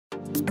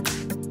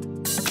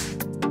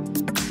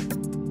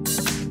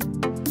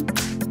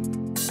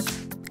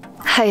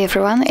Hi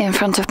everyone, in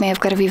front of me I've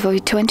got a Vivo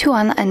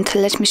V21 and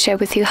let me share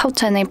with you how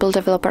to enable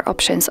developer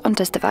options on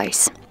this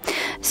device.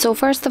 So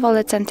first of all,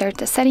 let's enter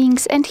the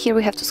settings, and here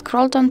we have to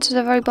scroll down to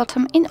the very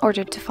bottom in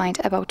order to find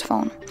About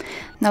Phone.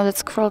 Now let's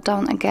scroll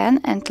down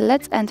again and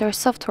let's enter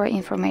software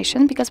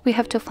information, because we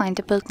have to find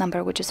the build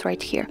number, which is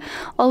right here.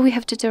 All we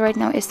have to do right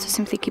now is to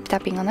simply keep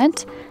tapping on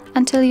it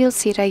until you'll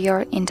see that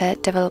you're in the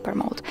developer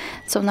mode.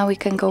 So now we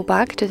can go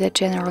back to the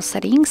general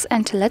settings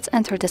and let's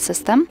enter the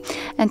system.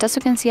 And as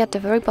you can see at the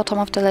very bottom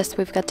of the list,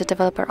 we've got the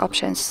developer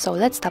options. So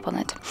let's tap on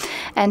it.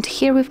 And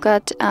here we've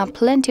got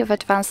plenty of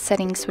advanced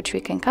settings which we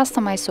can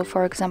customize. So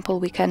for example,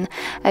 we can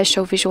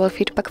show visual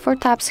feedback for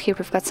taps. Here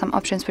we've got some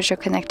options which are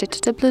connected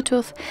to the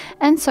Bluetooth,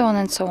 and so on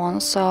and so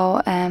on.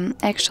 So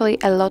actually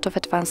a lot of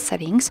advanced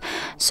settings.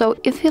 So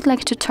if you'd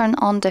like to turn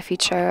on the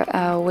feature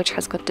which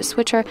has got the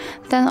switcher,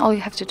 then all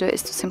you have to do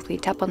is to simply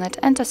tap on it,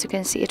 and as you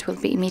can see, it will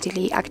be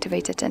immediately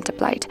activated and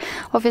applied.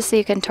 Obviously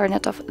you can turn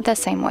it off the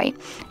same way.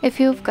 If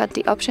you've got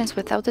the options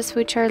without the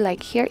switcher,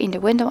 like here in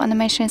the window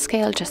animation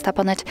scale, just tap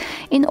on it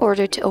in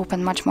order to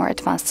open much more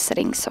advanced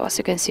settings. So as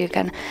you can see, you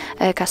can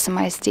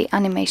customize the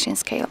animation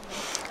scale.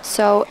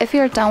 So if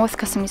you're done with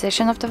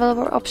customization of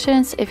developer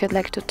options, if you'd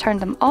like to turn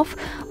them off,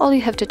 all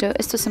you have to do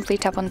is to simply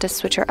tap on this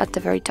switcher at the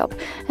very top.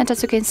 And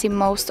as you can see,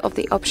 most of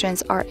the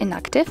options are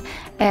inactive.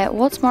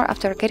 What's more,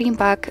 after getting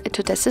back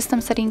to the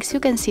system settings, you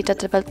can see that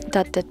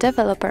the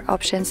developer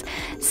options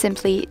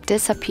simply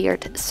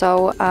disappeared.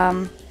 So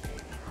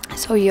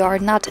you are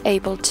not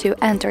able to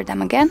enter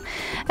them again,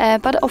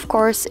 but of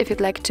course, if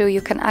you'd like to,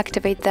 you can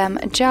activate them.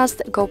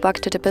 Just go back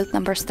to the build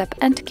number step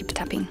and keep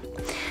tapping.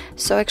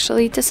 So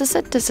actually this is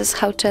it. This is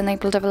how to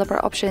enable developer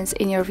options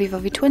in your Vivo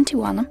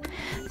V21.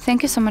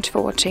 Thank you so much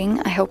for watching.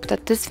 I hope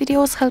that this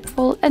video was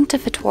helpful, and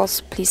if it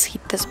was, please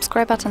hit the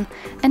subscribe button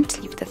and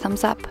leave the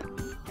thumbs up.